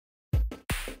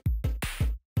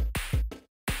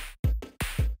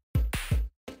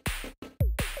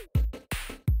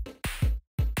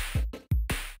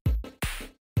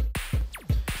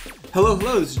Hello,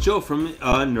 this is Joe from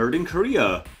Nerd in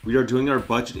Korea. We are doing our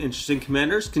budget interesting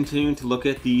commanders, continuing to look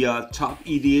at the top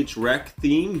edhrec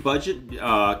theme budget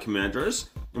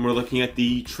commanders, and we're looking at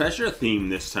the treasure theme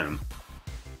this time.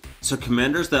 So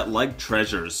commanders that like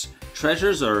treasures.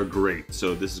 Treasures are great,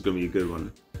 so this is going to be a good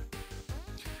one.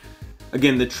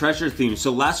 Again, the treasure theme.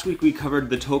 So last week we covered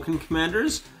the token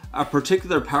commanders. A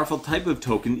particular powerful type of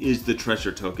token is the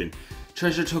treasure token.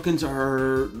 Treasure tokens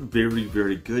are very,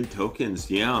 very good tokens,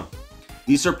 yeah.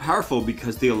 These are powerful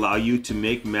because they allow you to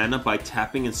make mana by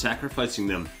tapping and sacrificing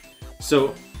them.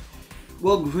 So,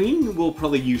 well, green will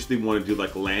probably usually want to do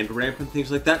like land ramp and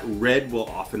things like that. Red will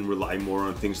often rely more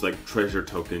on things like treasure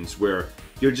tokens, where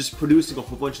you're just producing a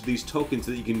whole bunch of these tokens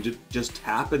that you can just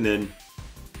tap and then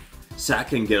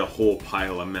sack and get a whole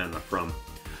pile of mana from.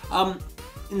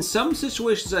 In some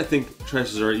situations, I think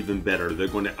treasures are even better. They're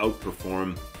going to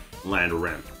outperform land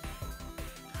ramp.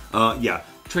 Yeah,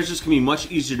 treasures can be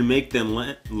much easier to make than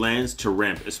lands to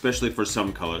ramp, especially for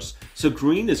some colors. So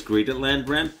green is great at land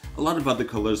ramp, a lot of other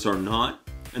colors are not,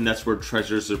 and that's where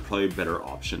treasures are probably a better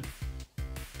option.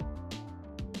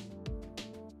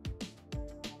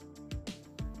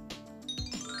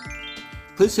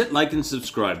 Please hit like and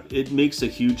subscribe, it makes a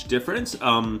huge difference.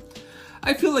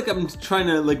 I feel like I'm trying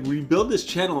to rebuild this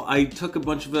channel. I took a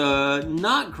bunch of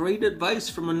not great advice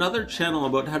from another channel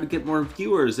about how to get more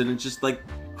viewers, and it just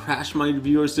crashed my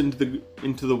viewers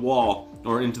into the wall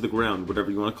or into the ground, whatever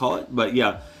you want to call it. But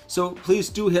yeah, so please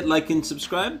do hit like and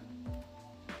subscribe.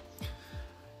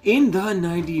 In the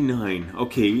 99,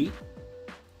 okay,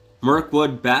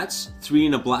 Mirkwood Bats, 3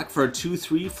 and a black for a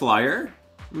 2/3 flyer.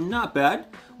 Not bad.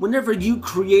 Whenever you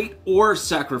create or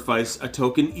sacrifice a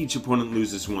token, each opponent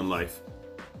loses 1 life.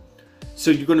 So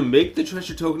you're going to make the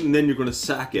treasure token and then you're going to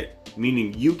sack it,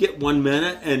 meaning you get 1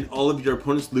 mana and all of your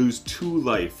opponents lose 2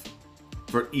 life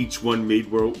for each one made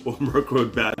where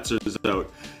Mirkwood Bats is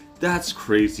out. That's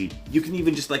crazy. You can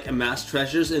even just amass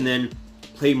treasures and then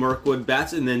play Mirkwood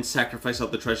Bats and then sacrifice all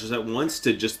the treasures at once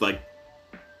to just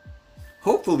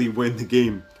hopefully win the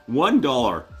game.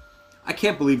 $1. I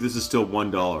can't believe this is still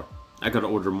 $1. I gotta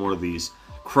order more of these.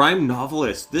 Crime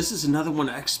Novelist. This is another one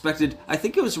I expected. I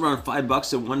think it was around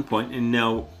 $5 at one point, and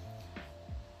now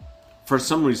for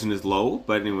some reason is low,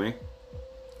 but anyway.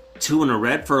 2 and a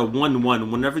red for a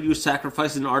 1/1. Whenever you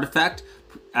sacrifice an artifact,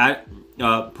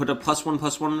 put a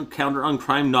 +1/+1 counter on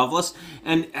Crime Novelist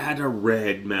and add a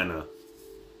red mana.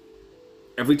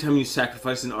 Every time you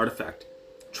sacrifice an artifact.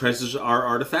 Treasures are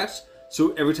artifacts,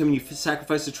 so every time you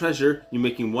sacrifice a treasure, you're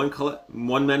making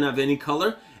 1 mana of any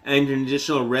color, and an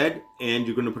additional red, and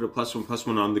you're going to put a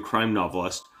 +1/+1 on the Crime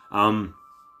Novelist.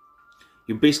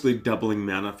 You're basically doubling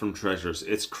mana from treasures.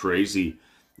 It's crazy.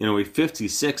 Anyway,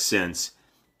 56 cents.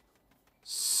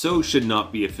 So should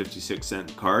not be a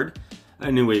 56-cent card.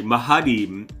 Anyway,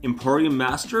 Mahadi, Emporium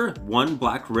Master, 1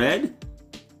 black-red.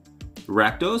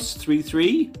 Rakdos,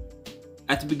 3/3.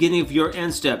 At the beginning of your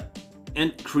end step,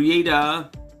 and create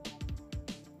a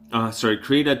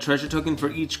treasure token for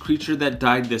each creature that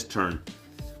died this turn.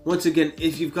 Once again,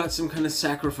 if you've got some kind of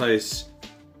sacrifice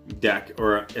deck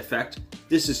or effect,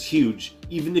 this is huge.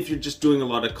 Even if you're just doing a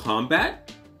lot of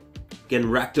combat. Again,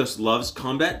 Rakdos loves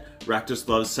combat. Rakdos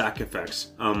loves sack effects.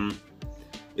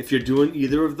 If you're doing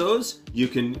either of those, you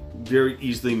can very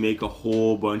easily make a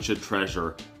whole bunch of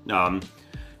treasure.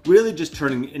 Really just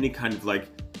turning any kind of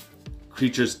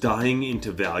creatures dying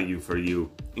into value for you,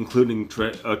 including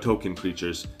token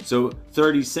creatures. So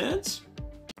 30 cents.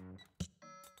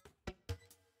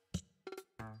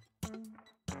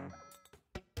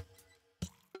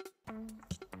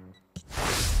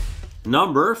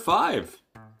 Number 5.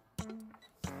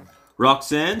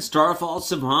 Roxanne, Starfall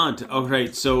Savant.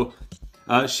 Alright, so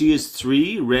she is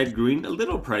 3, red-green, a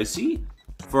little pricey.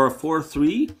 For a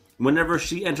 4/3, whenever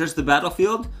she enters the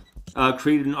battlefield,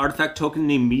 create an artifact token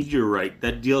named Meteorite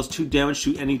that deals 2 damage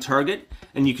to any target,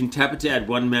 and you can tap it to add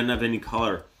 1 mana of any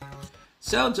color.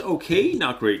 Sounds okay,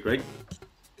 not great, right?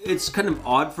 It's kind of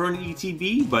odd for an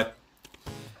ETB, but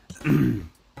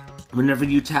whenever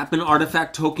you tap an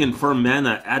artifact token for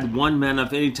mana, add 1 mana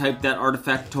of any type that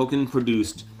artifact token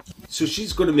produced. So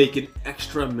she's going to make an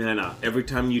extra mana every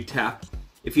time you tap.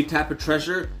 If you tap a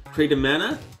treasure, create a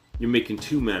mana, you're making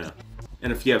 2 mana.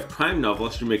 And if you have Crime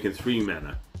Novelist, you're making 3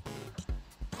 mana.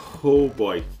 Oh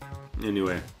boy.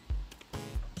 Anyway,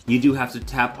 you do have to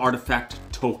tap artifact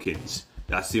tokens.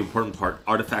 That's the important part.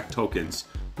 Artifact tokens.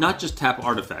 Not just tap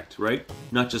artifact, right?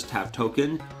 Not just tap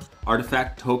token.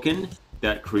 Artifact token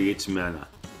that creates mana.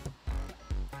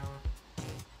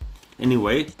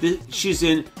 Anyway, she's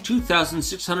in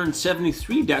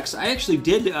 2,673 decks. I actually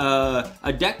did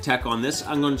a deck tech on this.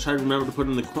 I'm going to try to remember to put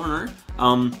it in the corner.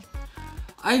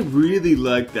 I really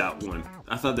like that one.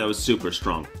 I thought that was super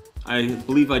strong. I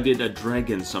believe I did a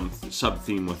dragon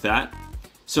sub-theme with that.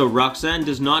 So Roxanne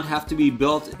does not have to be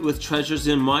built with treasures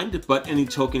in mind, but any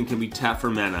token can be tapped for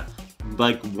mana,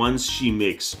 like ones she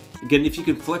makes. Again, if you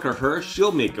can flicker her,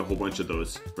 she'll make a whole bunch of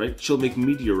those, right? She'll make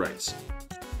meteorites,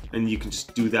 and you can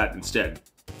just do that instead.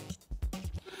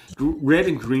 Red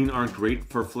and green aren't great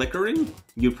for flickering.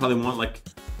 You'd probably want like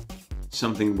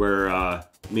something where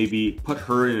maybe put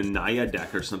her in a Naya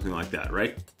deck or something like that,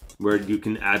 right? Where you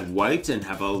can add white and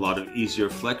have a lot of easier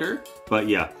flicker. But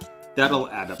yeah, that'll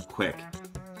add up quick.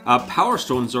 Power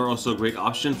Stones are also a great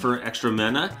option for extra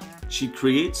mana she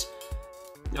creates.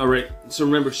 Alright, so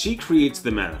remember, she creates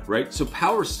the mana, right? So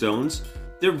Power Stones,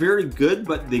 they're very good,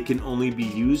 but they can only be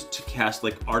used to cast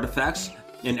like artifacts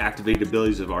and activate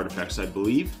abilities of artifacts, I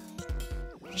believe.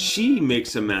 She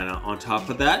makes a mana on top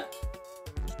of that.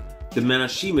 The mana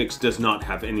she makes does not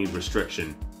have any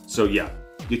restriction. So yeah,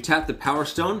 you tap the Power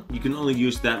Stone, you can only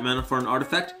use that mana for an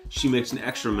artifact. She makes an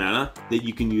extra mana that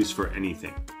you can use for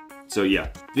anything. So yeah,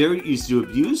 very easy to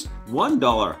abuse.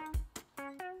 $1.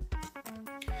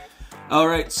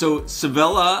 Alright, so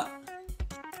Savella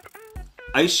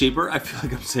Ice Shaper, I feel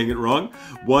like I'm saying it wrong.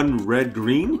 1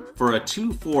 red-green for a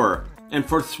 2/4. And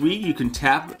for 3, you can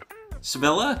tap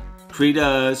Savella, create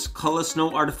a color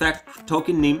snow artifact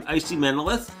token named Icy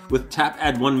Manalith. With tap,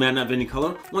 add 1 mana of any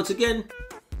color. Once again,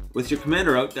 with your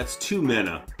commander out, that's 2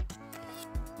 mana.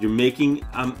 You're making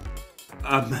a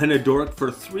mana dork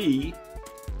for 3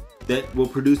 that will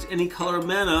produce any color of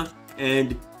mana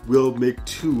and will make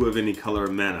 2 of any color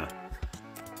of mana.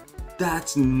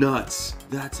 That's nuts.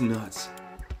 That's nuts.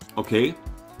 Okay,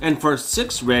 and for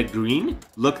 6 red-green,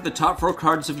 look at the top 4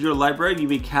 cards of your library. You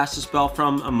may cast a spell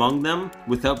from among them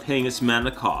without paying its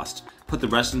mana cost. Put the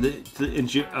rest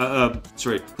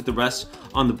put the rest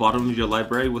on the bottom of your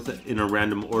library in a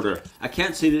random order. I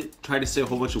can't try to say a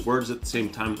whole bunch of words at the same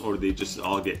time, or they just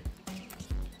all get.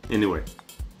 Anyway.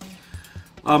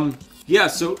 Yeah,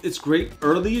 so it's great.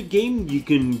 Early game, you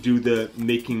can do the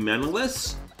making mana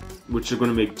lists, which are going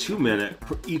to make 2 mana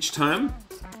each time.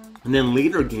 And then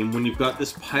later game, when you've got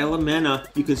this pile of mana,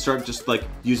 you can start just like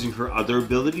using her other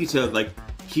ability to like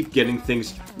keep getting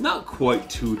things, not quite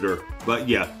tutor, but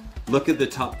yeah, look at the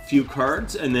top few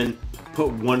cards and then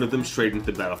put one of them straight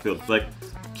into the battlefield, like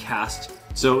cast.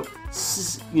 So,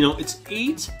 you know, it's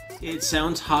 8. It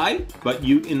sounds high, but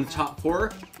you in the top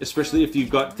 4, especially if you've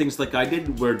got things like I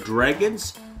did, where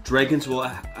dragons will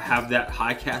have that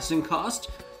high casting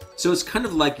cost. So it's kind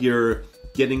of like you're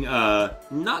getting a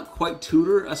not quite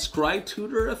tutor, a scry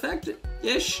tutor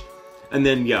effect-ish. And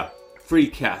then yeah, free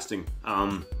casting.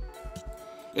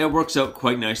 It works out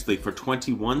quite nicely for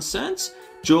 21 cents.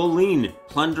 Jolene,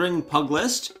 Plundering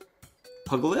Puglist.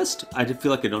 Puglist? I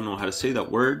feel like I don't know how to say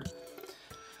that word.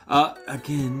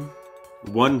 Again,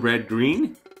 1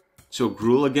 red-green. So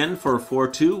Gruul again for a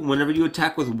 4/2. Whenever you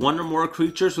attack with 1 or more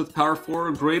creatures with power 4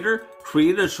 or greater,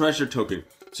 create a treasure token.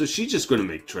 So she's just going to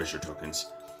make treasure tokens.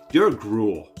 You're a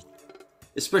Gruul.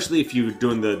 Especially if you're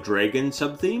doing the dragon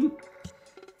sub-theme.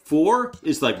 4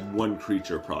 is like 1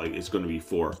 creature probably. It's going to be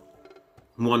 4.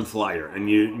 1 flyer. And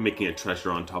you're making a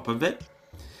treasure on top of it.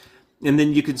 And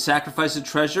then you can sacrifice a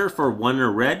treasure for 1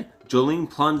 or red. Jolene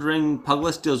Plundering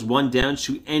Puglist deals 1 damage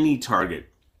to any target.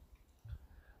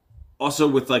 Also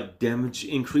with like damage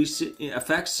increase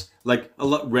effects, like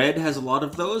red has a lot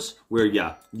of those, where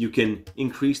yeah, you can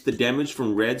increase the damage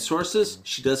from red sources.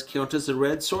 She does count as a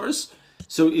red source.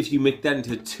 So if you make that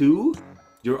into 2,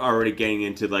 you're already getting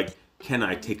into like, can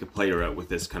I take a player out with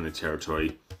this kind of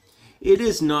territory? It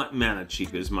is not mana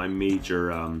cheap is my major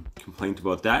complaint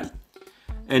about that.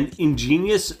 And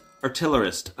Ingenious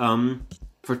Artillerist,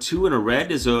 for 2 and a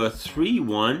red is a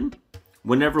 3/1.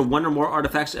 Whenever 1 or more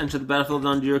artifacts enter the battlefield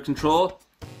under your control,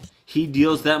 he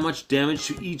deals that much damage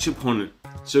to each opponent.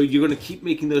 So you're going to keep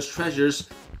making those treasures,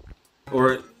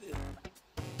 or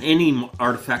any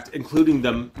artifact, including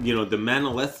the, you know, the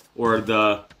manolith or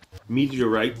the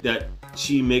meteorite that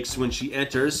she makes when she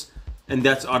enters, and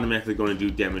that's automatically going to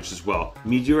do damage as well.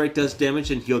 Meteorite does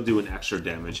damage, and he'll do an extra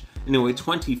damage. Anyway,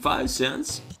 25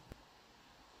 cents.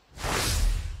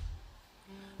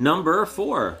 Number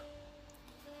 4.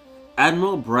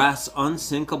 Admiral Brass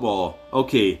Unsinkable.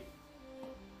 Okay.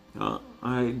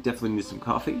 I definitely need some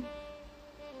coffee.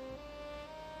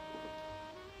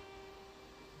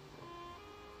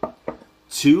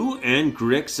 Two and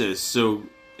Grixis. So,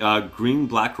 green,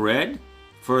 black, red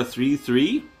for a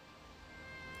 3/3.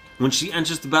 When she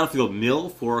enters the battlefield, mill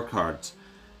 4 cards.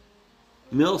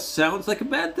 Mill sounds like a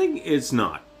bad thing. It's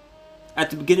not. At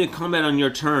the beginning of combat on your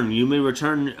turn, you may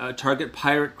return a target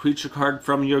pirate creature card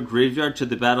from your graveyard to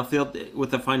the battlefield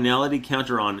with a finality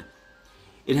counter on.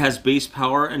 It has base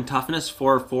power and toughness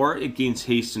 4/4. It gains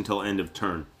haste until end of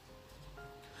turn.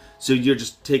 So you're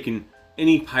just taking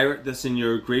any pirate that's in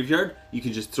your graveyard, you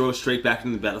can just throw it straight back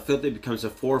into the battlefield. It becomes a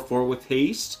 4/4 with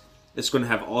haste. It's going to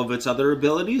have all of its other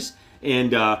abilities.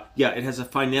 And yeah, it has a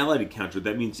finality counter.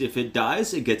 That means if it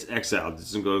dies, it gets exiled. It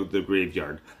doesn't go to the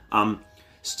graveyard.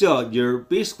 Still, you're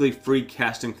basically free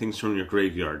casting things from your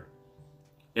graveyard.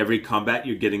 Every combat,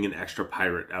 you're getting an extra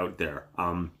pirate out there.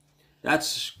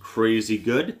 That's crazy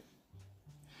good.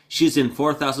 She's in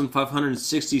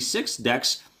 4,566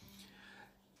 decks.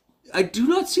 I do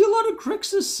not see a lot of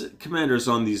Grixis commanders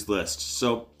on these lists,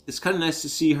 so it's kind of nice to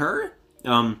see her.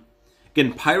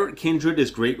 Again, Pirate Kindred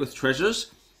is great with treasures.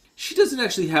 She doesn't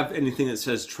actually have anything that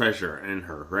says treasure in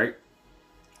her, right?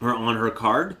 Or on her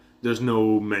card. There's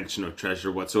no mention of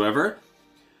treasure whatsoever.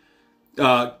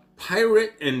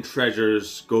 Pirate and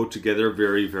treasures go together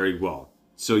very, very well.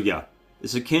 So yeah,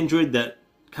 it's a kindred that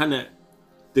kind of,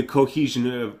 the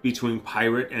cohesion between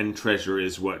pirate and treasure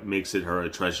is what makes it her a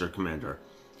treasure commander.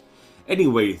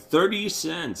 Anyway, 30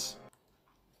 cents.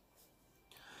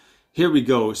 Here we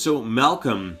go. So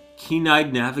Malcolm,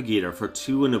 Keen-Eyed Navigator for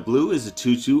 2 and a blue is a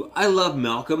 2/2. I love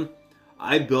Malcolm.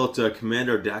 I built a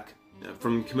commander deck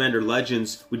from Commander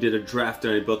Legends. We did a draft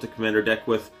and I built a commander deck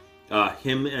with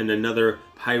him and another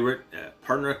pirate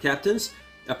partner captains,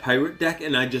 a pirate deck,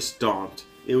 and I just stomped.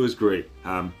 It was great.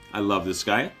 I love this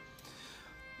guy.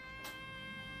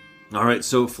 Alright,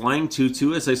 so flying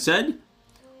 2/2, as I said.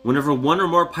 Whenever one or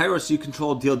more pirates you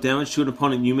control deal damage to an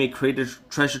opponent, you may create a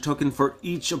treasure token for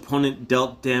each opponent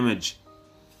dealt damage.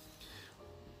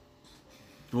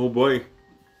 Oh boy.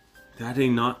 That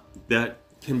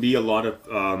can be a lot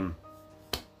of,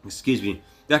 excuse me,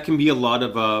 that can be a lot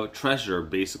of treasure,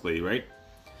 basically, right?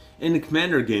 In the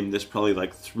commander game, there's probably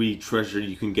like 3 treasure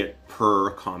you can get per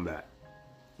combat.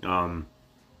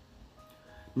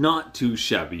 Not too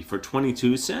shabby for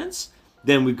 22 cents.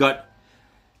 Then we've got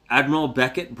Admiral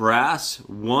Beckett Brass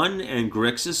 1 and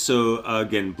Grixis, so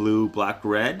again, blue, black,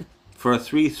 red. For a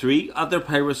 3/3, other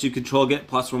pirates you control get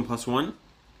 +1/+1.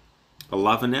 A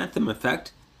Lava Anthem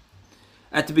effect.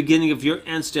 At the beginning of your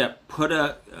end step, put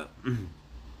a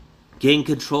gain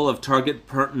control of target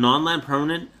non-land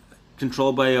permanent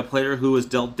controlled by a player who was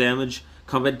dealt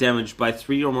combat damage by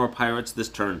 3 or more pirates this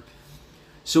turn.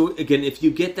 So again, if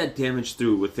you get that damage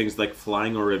through with things like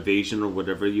flying or evasion or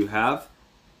whatever you have,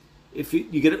 if you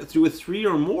get it through with 3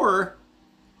 or more,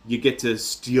 you get to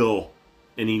steal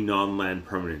any non-land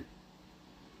permanent.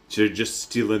 So you're just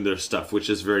stealing their stuff, which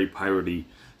is very piratey.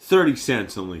 30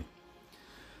 cents only.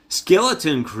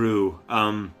 Skeleton Crew.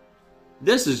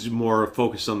 This is more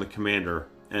focused on the commander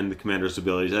and the commander's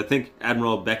abilities. I think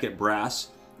Admiral Beckett Brass,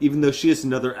 even though she is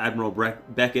another Admiral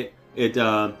Beckett,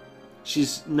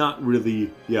 she's not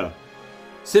really,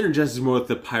 synergizes more with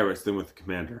the pirates than with the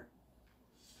commander.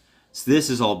 So this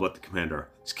is all about the commander.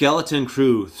 Skeleton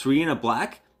Crew, 3 and a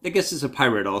black. I guess it's a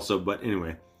pirate also, but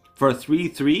anyway. For a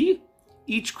 3/3,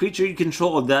 each creature you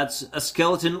control that's a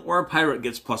skeleton or a pirate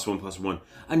gets +1/+1.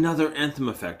 Another anthem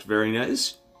effect, very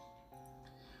nice.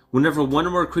 Whenever one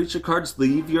or more creature cards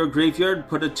leave your graveyard,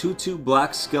 put a 2/2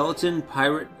 black skeleton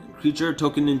pirate creature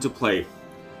token into play.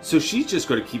 So she's just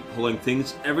going to keep pulling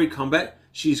things. Every combat,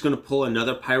 she's going to pull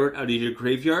another pirate out of your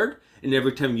graveyard, and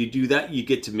every time you do that, you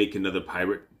get to make another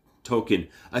pirate token.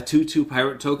 A 2/2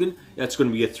 pirate token, that's going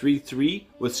to be a 3/3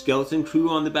 with Skeleton Crew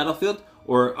on the battlefield,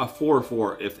 or a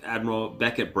 4/4 if Admiral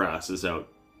Beckett Brass is out.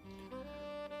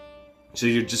 So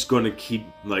you're just going to keep,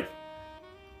 like,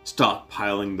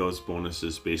 stockpiling those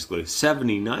bonuses, basically.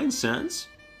 79 cents.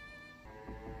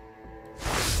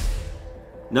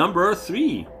 Number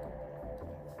 3.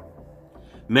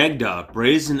 Magda,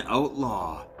 Brazen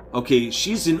Outlaw. Okay,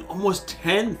 she's in almost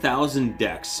 10,000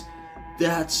 decks.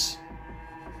 That's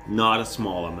not a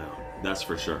small amount, that's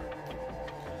for sure.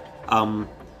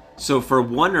 So for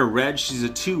 1 or red, she's a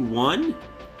 2/1.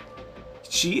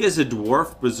 She is a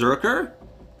dwarf berserker.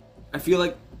 I feel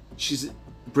like she's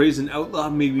Brazen Outlaw,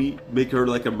 maybe make her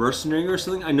like a mercenary or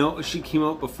something. I know she came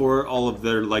out before all of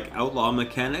their like outlaw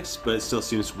mechanics, but it still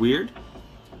seems weird.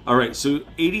 Alright, so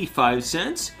 85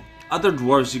 cents. Other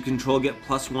dwarves you control get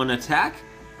 +1 attack.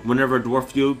 Whenever a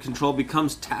dwarf you control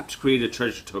becomes tapped, create a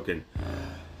treasure token.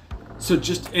 So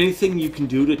just anything you can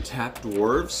do to tap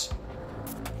dwarves,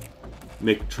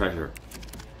 make treasure.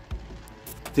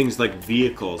 Things like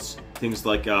vehicles, things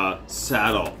like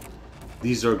saddle.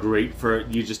 These are great for,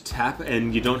 you just tap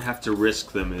and you don't have to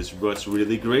risk them is what's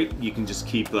really great. You can just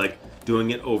keep like doing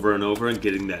it over and over and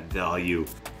getting that value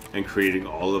and creating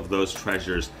all of those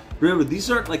treasures. Remember,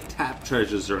 these aren't like tap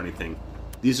treasures or anything.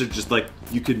 These are just like,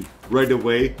 you can right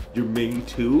away, your main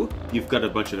 2, you've got a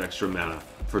bunch of extra mana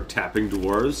for tapping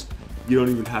dwarves. You don't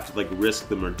even have to like risk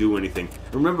them or do anything.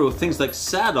 And remember, with things like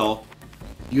saddle,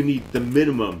 you need the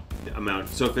minimum amount.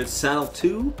 So if it's saddle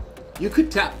 2, you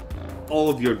could tap all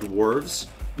of your dwarves,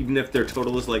 even if their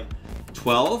total is like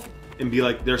 12, and be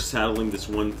like, they're saddling this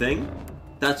one thing.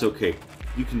 That's okay.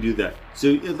 You can do that. So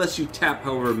it lets you tap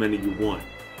however many you want.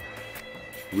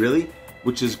 Really?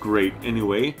 Which is great.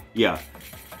 Anyway, yeah.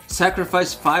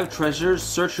 Sacrifice 5 treasures,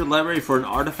 search your library for an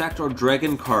artifact or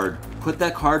dragon card. Put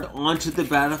that card onto the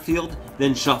battlefield,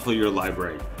 then shuffle your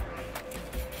library.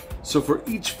 So for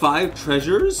each 5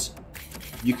 treasures,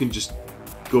 you can just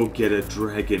go get a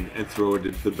dragon and throw it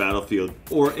into the battlefield,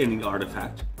 or any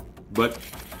artifact. But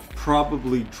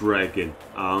probably dragon.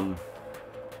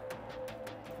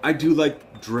 I do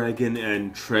like dragon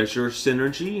and treasure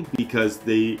synergy because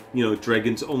they,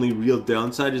 dragon's only real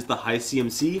downside is the high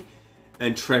CMC,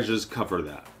 and treasures cover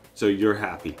that. So you're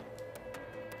happy.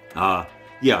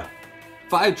 Yeah.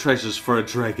 5 treasures for a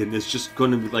dragon is just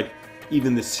going to be like,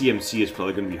 even the CMC is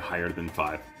probably going to be higher than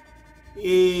 5.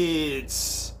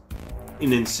 It's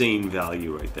an insane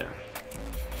value right there.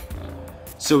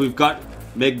 So we've got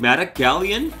Magmatic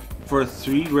Galleon for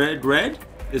 3 red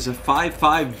is a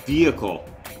 5/5 vehicle.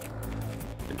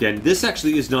 Again, this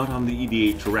actually is not on the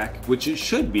EDH rec, which it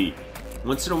should be.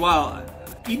 Once in a while,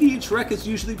 EDH rec is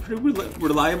usually pretty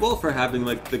reliable for having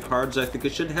like the cards I think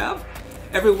it should have.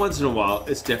 Every once in a while,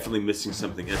 it's definitely missing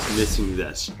something. It's missing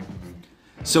this.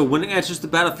 So when it enters the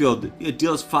battlefield, it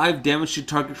deals 5 damage to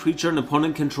target creature an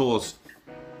opponent controls.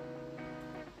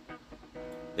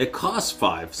 It costs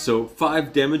 5, so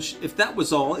 5 damage. If that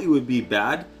was all, it would be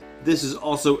bad. This is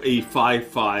also a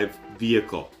 5/5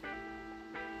 vehicle.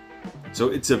 So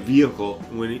it's a vehicle.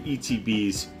 When it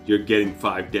ETBs, you're getting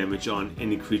 5 damage on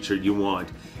any creature you want.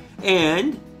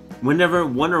 And whenever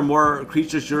 1 or more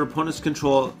creatures your opponents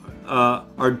control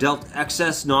are dealt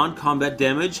excess non-combat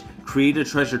damage, create a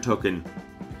treasure token.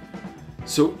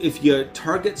 So if you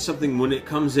target something when it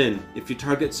comes in, if you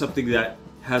target something that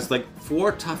has like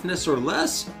 4 toughness or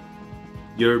less,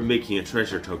 you're making a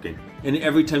treasure token. And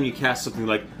every time you cast something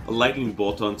like a lightning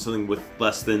bolt on something with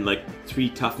less than like 3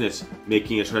 toughness,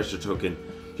 making a treasure token.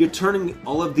 You're turning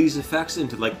all of these effects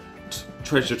into like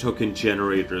treasure token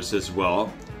generators as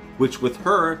well, which with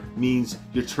her means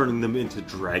you're turning them into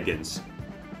dragons.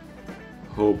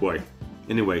 Oh boy.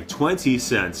 Anyway, 20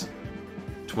 cents.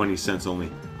 20 cents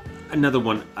only. Another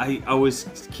one. I always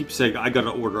keep saying I gotta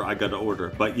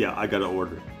order, but yeah, I gotta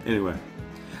order. Anyway.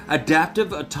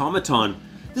 Adaptive Automaton.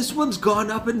 This one's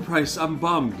gone up in price. I'm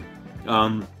bummed.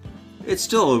 It's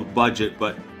still a budget,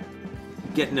 but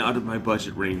getting out of my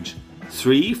budget range.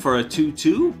 3 for a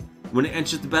 2/2. When it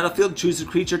enters the battlefield, choose a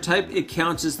creature type. It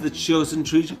counts as the chosen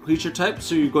creature type,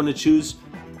 so you're going to choose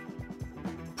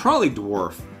probably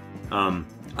dwarf.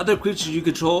 Other creatures you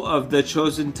control of the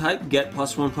chosen type get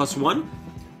 +1/+1.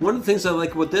 One of the things I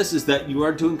like about this is that you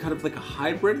are doing kind of like a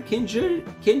hybrid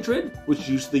kindred, which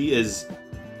usually is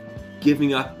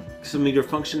giving up some of your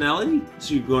functionality.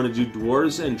 So you're going to do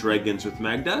dwarves and dragons with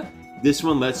Magda. This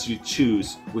one lets you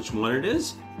choose which one it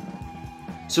is.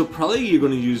 So probably you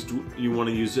want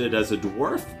to use it as a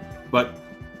dwarf, but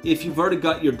if you've already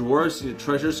got your dwarves and your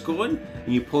treasures going,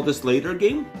 and you pull this later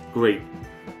game, great.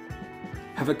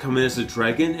 Have it come in as a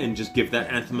dragon and just give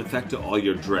that anthem effect to all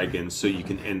your dragons so you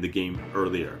can end the game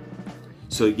earlier.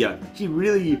 So yeah,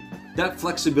 that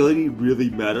flexibility really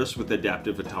matters with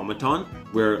Adaptive Automaton,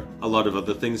 where a lot of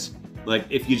other things, like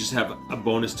if you just have a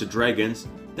bonus to dragons,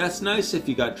 that's nice if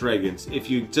you got dragons. If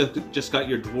you just got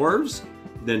your dwarves,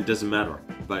 then it doesn't matter.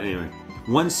 But anyway,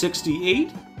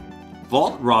 168.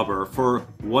 Vault Robber for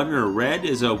 1 or red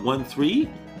is a 1/3.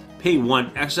 Pay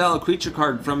 1. Exile a creature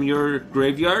card from your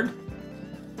graveyard.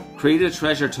 Create a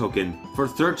treasure token for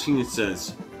 13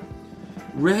 cents.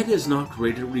 Red is not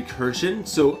great at recursion,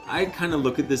 so I kind of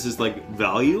look at this as like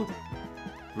value.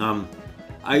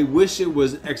 I wish it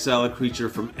was exile a creature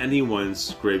from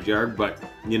anyone's graveyard, but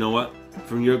you know what?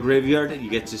 From your graveyard, you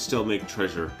get to still make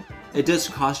treasure. It does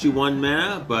cost you 1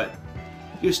 mana, but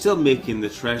you're still making the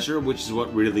treasure, which is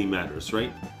what really matters,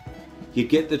 right? You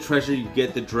get the treasure, you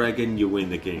get the dragon, you win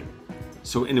the game.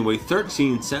 So anyway,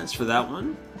 13 cents for that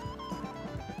one.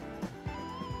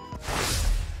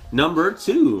 Number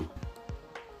 2.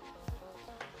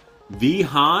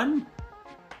 Vihan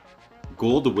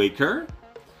Goldwaker.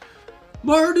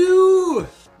 Mardu!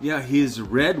 Yeah, he's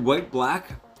red, white,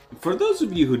 black. For those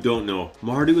of you who don't know,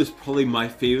 Mardu is probably my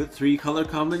favorite 3-color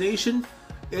combination.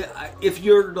 If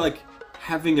you're like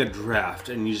having a draft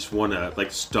and you just want to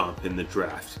like stomp in the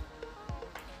draft,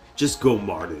 just go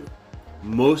Mardu.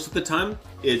 Most of the time,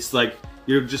 it's like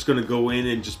you're just gonna go in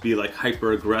and just be like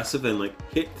hyper aggressive and like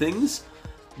hit things.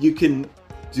 You can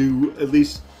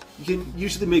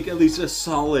usually make at least a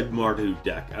solid Mardu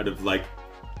deck out of like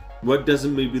what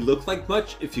doesn't maybe look like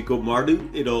much. If you go Mardu,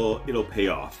 it'll pay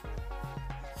off.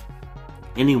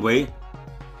 Anyway,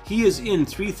 he is in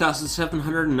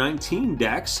 3,719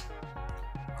 decks.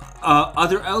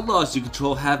 Other outlaws you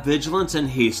control have Vigilance and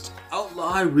Haste.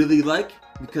 Outlaw I really like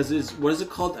because it's, what is it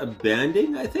called? A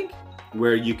banding, I think?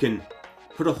 Where you can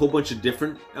put a whole bunch of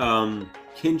different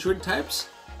kindred types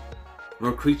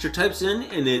or creature types in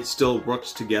and it still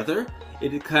works together.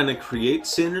 It kind of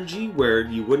creates synergy where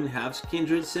you wouldn't have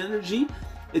kindred synergy.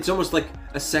 It's almost like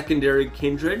a secondary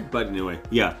kindred, but anyway,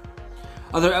 yeah.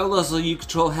 Other outlaws you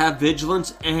control have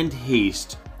Vigilance and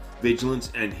Haste.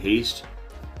 Vigilance and Haste.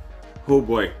 Oh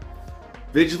boy.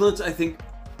 Vigilance, I think,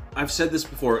 I've said this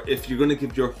before, if you're going to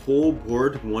give your whole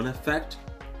board one effect,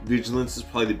 Vigilance is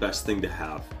probably the best thing to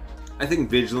have. I think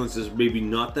Vigilance is maybe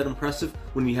not that impressive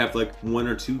when you have like 1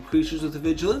 or 2 creatures with a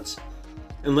Vigilance,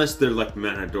 unless they're like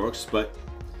mana dorks, but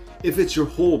if it's your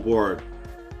whole board,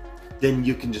 then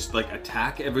you can just like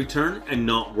attack every turn and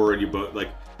not worry about like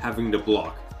having to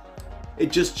block.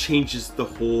 It just changes the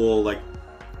whole, like,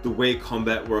 the way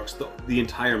combat works, the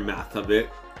entire math of it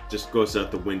just goes out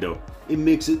the window. It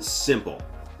makes it simple,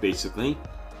 basically.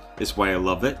 That's why I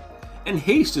love it. And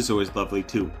Haste is always lovely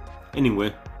too.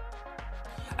 Anyway,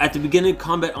 at the beginning of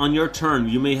combat on your turn,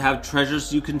 you may have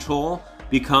treasures you control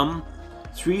become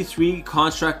 3/3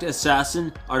 Construct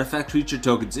Assassin artifact creature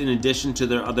tokens in addition to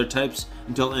their other types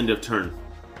until end of turn.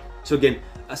 So again,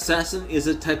 Assassin is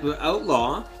a type of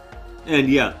outlaw, and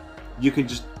yeah, you can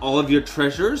just, all of your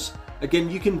treasures, again,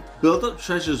 you can build up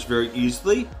treasures very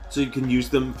easily, so you can use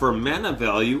them for mana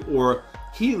value, or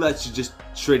he lets you just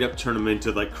straight up turn them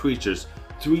into like creatures.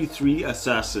 3/3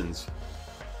 Assassins.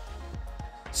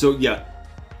 So yeah,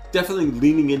 definitely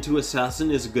leaning into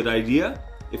Assassin is a good idea.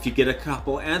 If you get a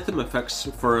couple Anthem effects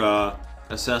for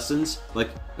Assassins, like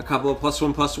a couple of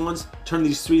 +1/+1s, turn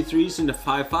these 3/3s into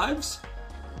 5/5s,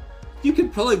 you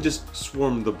could probably just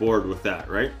swarm the board with that,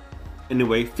 right?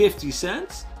 Anyway, 50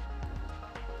 cents.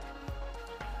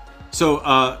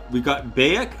 So we got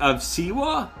Bayek of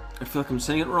Siwa. I feel like I'm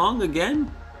saying it wrong again.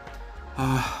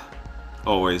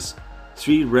 Always.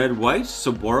 3 red white,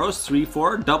 so Boros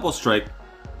 3/4 double strike.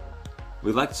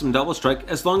 We like some double strike.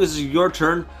 As long as it's your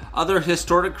turn, other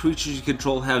historic creatures you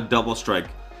control have double strike.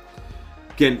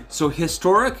 Again, so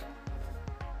historic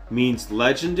means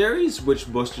legendaries, which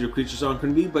most of your creatures aren't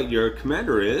going to be, but your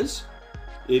commander is.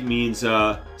 It means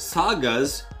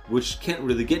sagas, which can't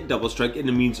really get double strike, and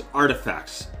it means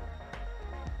artifacts.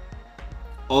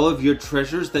 All of your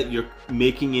treasures that you're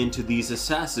making into these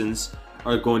assassins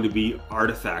are going to be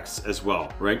artifacts as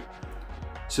well, right?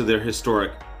 So they're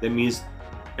historic. That means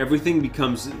everything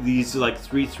becomes these like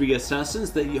 3/3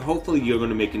 assassins that hopefully you're going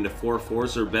to make into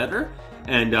 4/4s or better,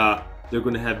 and they're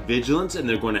going to have Vigilance and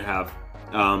they're going to have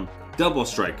double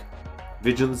strike.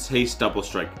 Vigilance, Haste, double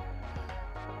strike.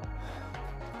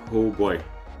 Oh boy,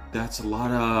 that's a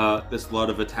lot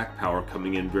of attack power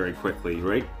coming in very quickly,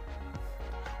 right?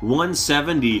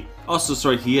 170. Also,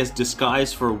 sorry, he has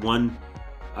Disguise for one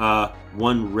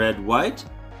red white,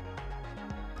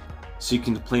 so you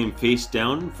can play him face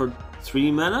down for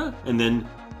 3 mana and then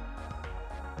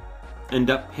end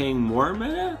up paying more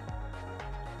mana.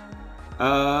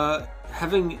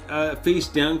 Having a face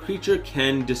down creature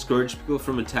can discourage people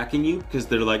from attacking you because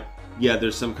they're like, yeah,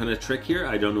 there's some kind of trick here,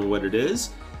 I don't know what it is.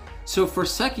 So for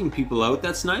psyching people out,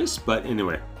 that's nice, but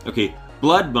anyway. Okay,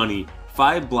 Blood Money,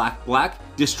 5 black,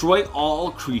 destroy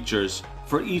all creatures.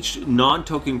 For each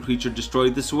non-token creature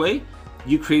destroyed this way,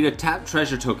 you create a tapped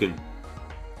treasure token.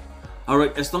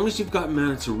 Alright, as long as you've got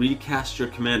mana to recast your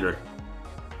commander,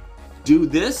 do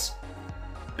this,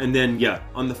 and then yeah,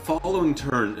 on the following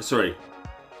turn, sorry,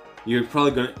 you're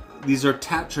probably gonna, these are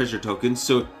tapped treasure tokens,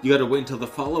 so you gotta wait until the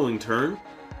following turn,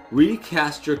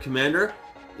 recast your commander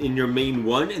in your main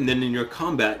one, and then in your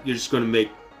combat, you're just gonna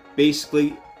make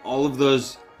basically all of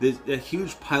those, that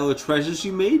huge pile of treasures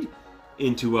you made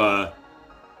into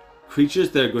creatures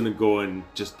that are gonna go and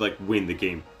just like win the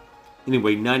game.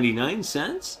 Anyway, 99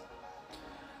 cents.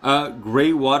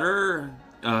 Grey Waters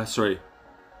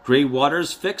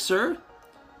Fixer,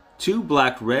 2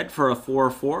 black-red for a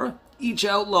 4/4. Each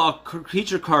outlaw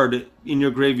creature card in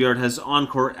your graveyard has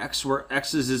Encore X, where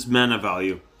X is its mana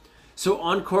value. So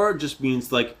Encore just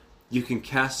means like you can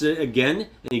cast it again,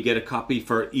 and you get a copy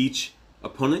for each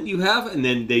opponent you have, and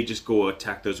then they just go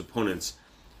attack those opponents.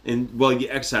 And well, you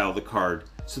exile the card.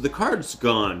 So the card's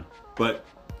gone, but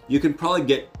you can probably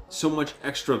get so much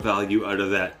extra value out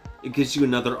of that. It gives you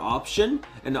another option,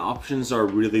 and options are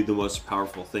really the most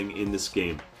powerful thing in this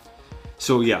game.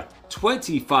 So yeah,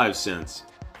 25 cents.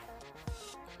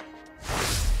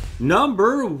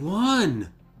 Number 1,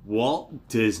 Walt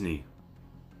Disney.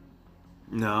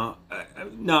 No,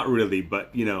 not really, but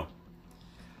you know.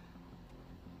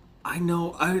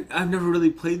 I've never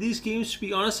really played these games, to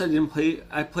be honest.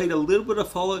 I played a little bit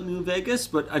of Fallout New Vegas,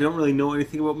 but I don't really know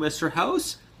anything about Mr.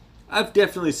 House. I've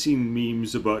definitely seen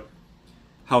memes about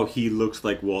how he looks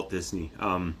like Walt Disney.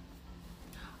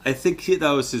 I think that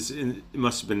was it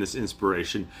must have been his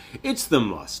inspiration. It's the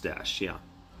mustache, yeah.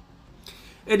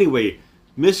 Anyway,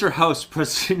 Mr. House,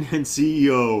 President and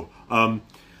CEO.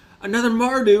 Another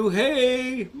Mardu.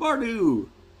 Hey, Mardu.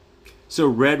 So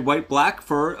red, white, black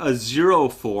for a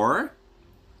 0-4.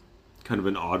 Kind of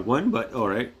an odd one, but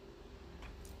alright.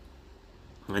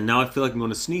 And now I feel like I'm going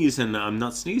to sneeze, and I'm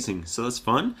not sneezing, so that's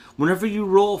fun. Whenever you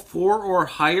roll 4 or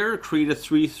higher, create a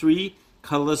 3/3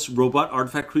 colorless robot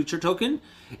artifact creature token.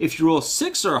 If you roll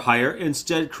 6 or higher,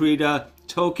 instead create a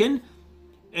token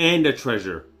and a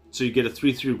treasure. So you get a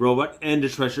 3/3 robot and a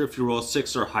treasure if you roll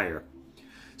 6 or higher.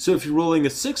 So if you're rolling a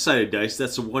 6-sided dice,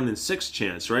 that's a 1 in 6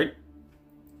 chance, right?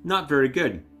 Not very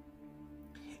good.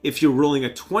 If you're rolling a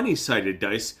 20-sided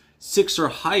dice, 6 or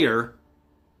higher,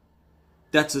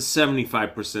 that's a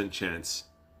 75% chance.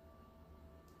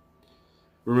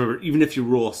 Remember, even if you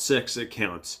roll 6, it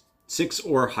counts. 6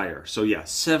 or higher. So yeah,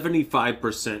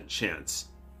 75% chance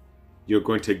you're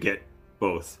going to get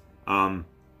both.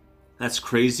 That's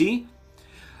crazy.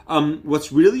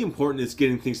 What's really important is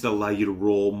getting things that allow you to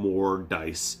roll more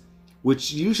dice,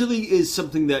 which usually is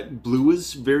something that blue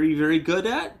is very, very good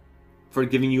at for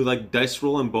giving you like dice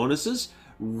roll and bonuses.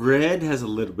 Red has a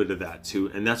little bit of that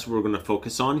too, and that's what we're going to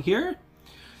focus on here.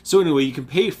 So anyway, you can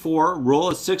pay 4, roll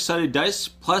a 6-sided dice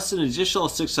plus an additional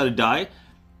 6-sided die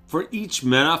for each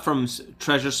mana from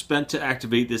treasure spent to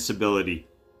activate this ability.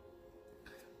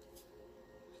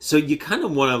 So you kind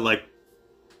of want to, like,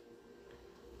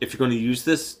 if you're going to use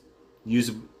this,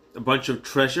 use a bunch of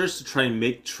treasures to try and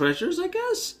make treasures, I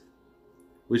guess.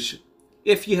 Which,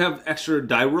 if you have extra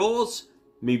die rolls,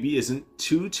 maybe isn't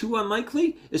too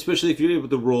unlikely. Especially if you're able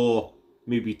to roll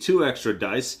maybe 2 extra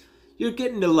dice. You're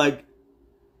getting to, like,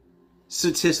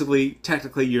 statistically,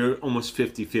 technically, you're almost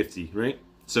 50-50, right?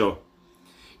 So,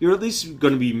 you're at least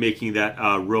going to be making that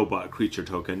robot creature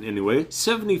token anyway.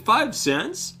 75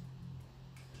 cents.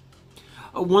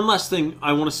 One last thing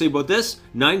I want to say about this.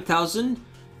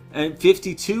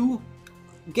 9,052.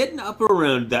 Getting up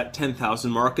around that 10,000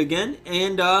 mark again.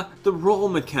 And the roll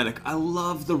mechanic. I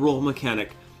love the roll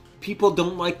mechanic. People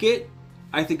don't like it.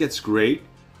 I think it's great.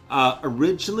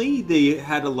 Originally, they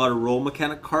had a lot of roll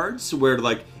mechanic cards where,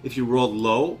 like, if you rolled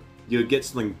low, you would get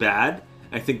something bad.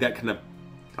 I think that kind of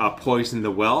poisoned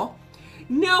the well.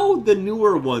 Now, the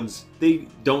newer ones, they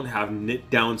don't have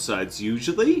downsides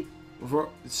usually.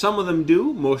 Some of them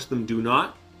do, most of them do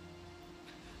not.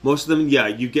 Most of them, yeah,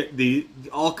 you get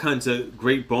all kinds of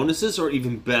great bonuses or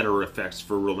even better effects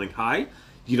for rolling high.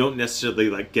 You don't necessarily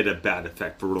like get a bad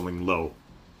effect for rolling low.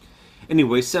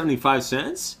 Anyway, 75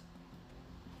 cents.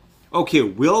 Okay,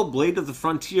 Will, Blade of the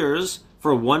Frontiers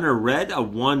for 1 or red, a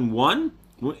 1/1.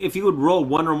 If you would roll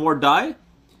 1 or more die,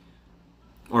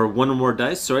 or 1 or more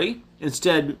dice, sorry,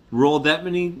 instead roll that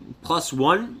many plus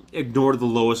 1, ignore the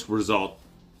lowest result.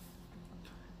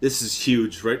 This is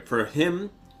huge, right, for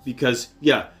him, because,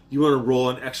 yeah, you want to roll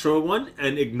an extra 1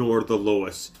 and ignore the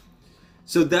lowest.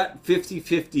 So that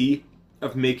 50-50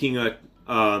 of making a,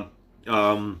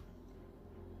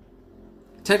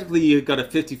 technically you got a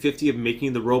 50-50 of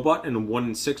making the robot and a 1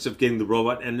 in 6 of getting the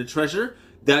robot and the treasure.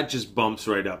 That just bumps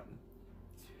right up.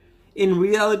 In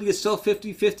reality, it's still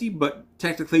 50-50, but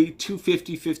technically 2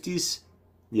 50-50s.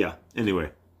 Yeah,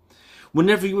 anyway.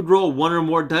 Whenever you would roll 1 or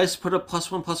more dice, put a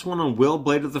 +1/+1 on Will,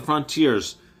 Blade of the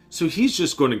Frontiers. So he's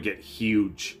just going to get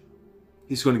huge.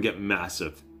 He's going to get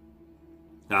massive.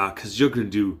 Because you're going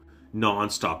to do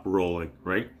non-stop rolling,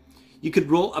 right? You could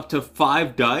roll up to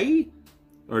 5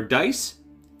 dice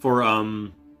for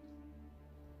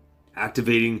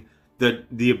activating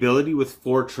the ability with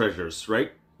 4 treasures,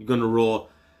 right? You're going to roll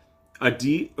a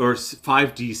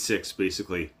 5d6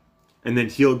 basically, and then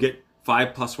he'll get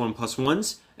 5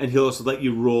 +1/+1s, and he'll also let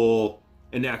you roll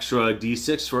an extra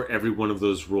d6 for every one of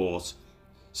those rolls.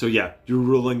 So yeah, you're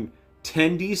rolling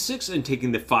 10 d6 and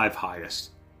taking the 5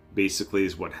 highest, basically,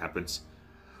 is what happens.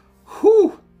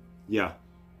 Whew! Yeah,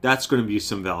 that's going to be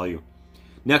some value.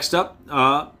 Next up,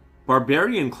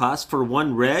 Barbarian class for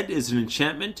 1 red is an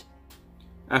enchantment.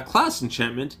 A class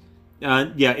enchantment.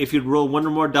 Yeah, if you'd roll 1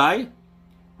 or more die,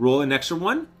 roll an extra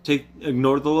 1,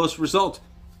 ignore the lowest result.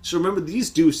 So remember, these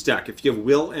do stack. If you have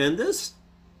will and this,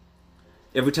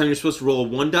 every time you're supposed to roll a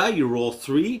 1 die, you roll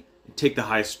 3 and take the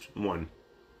highest one.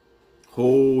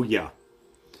 Oh yeah.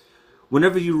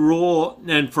 Whenever you roll,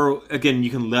 and for, again, you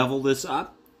can level this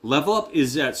up. Level up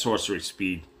is at sorcery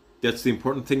speed. That's the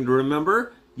important thing to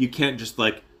remember. You can't just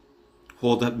like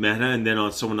hold up mana and then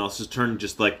on someone else's turn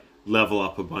just like level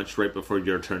up a bunch right before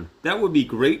your turn. That would be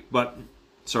great, but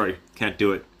sorry, can't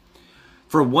do it.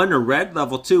 For 1 or red,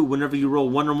 level 2, whenever you roll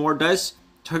 1 or more dice,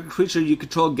 target creature you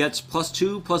control gets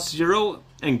 +2/+0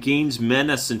 and gains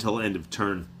menace until end of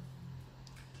turn.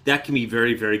 That can be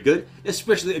very, very good,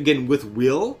 especially again with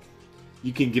will.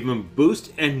 You can give him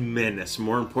boost and menace.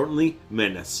 More importantly,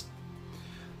 menace.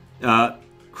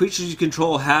 Creatures you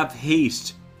control have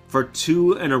haste. For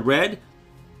 2 and a red,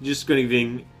 you're just going to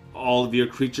give all of your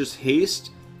creatures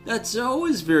haste. That's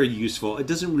always very useful. It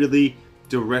doesn't really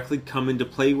directly come into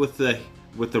play with the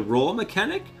roll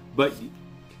mechanic, but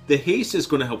the haste is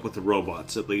going to help with the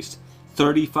robots at least.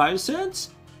 35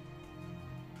 cents.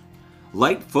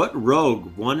 Lightfoot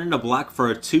Rogue, 1 and a black for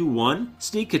a 2/1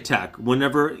 sneak attack.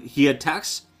 Whenever he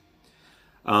attacks,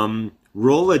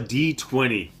 roll a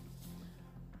d20.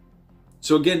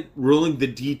 So again, rolling the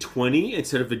d20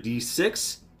 instead of a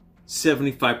d6,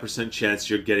 75% chance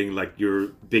you're getting like your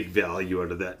big value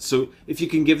out of that. So if you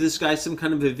can give this guy some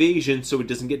kind of evasion so it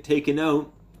doesn't get taken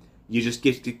out, you just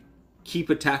get to keep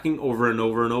attacking over and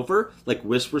over and over, like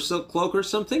Whisper Silk Cloak or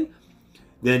something,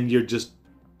 then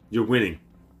you're winning.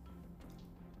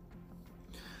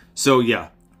 So yeah,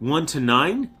 1 to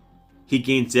 9, he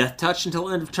gains Death Touch until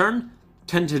end of turn.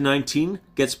 10 to 19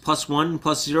 gets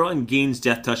 +1/+0 and gains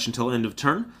Death Touch until end of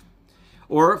turn.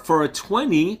 Or for a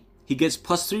 20, he gets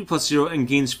 +3/+0 and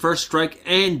gains First Strike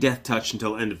and Death Touch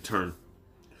until end of turn.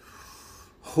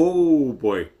 Oh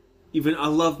boy. Even I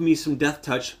love me some Death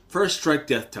Touch. First Strike,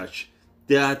 Death Touch.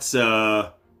 That's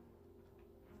if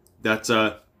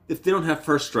they don't have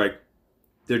First Strike,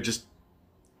 they're just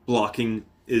blocking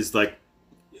is like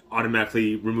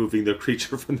automatically removing the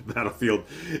creature from the battlefield.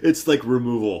 It's like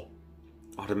removal.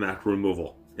 Automatic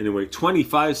removal. Anyway,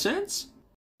 25 cents.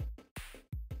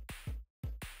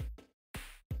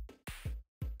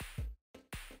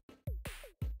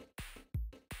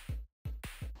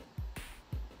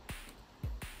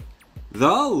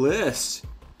 The list.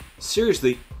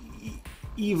 Seriously,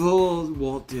 evil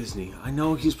Walt Disney. I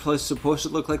know he's probably supposed to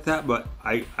look like that, but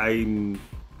I'm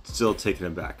still taking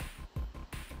him back.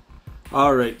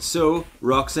 Alright, so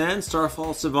Roxanne,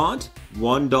 Starfall Savant,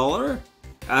 $1.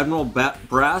 Admiral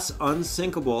Brass,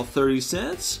 Unsinkable, 30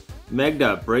 cents.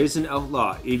 Megda, Brazen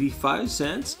Outlaw, 85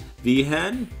 cents.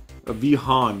 Vihan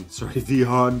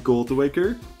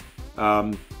Goldawaker,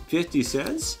 50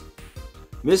 cents.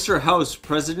 Mr. House,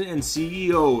 President and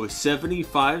CEO,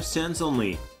 75 cents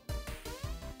only.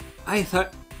 I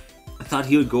thought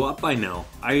he would go up by now.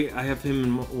 I have him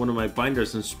in one of my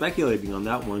binders and speculating on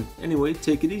that one. Anyway,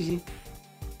 take it easy.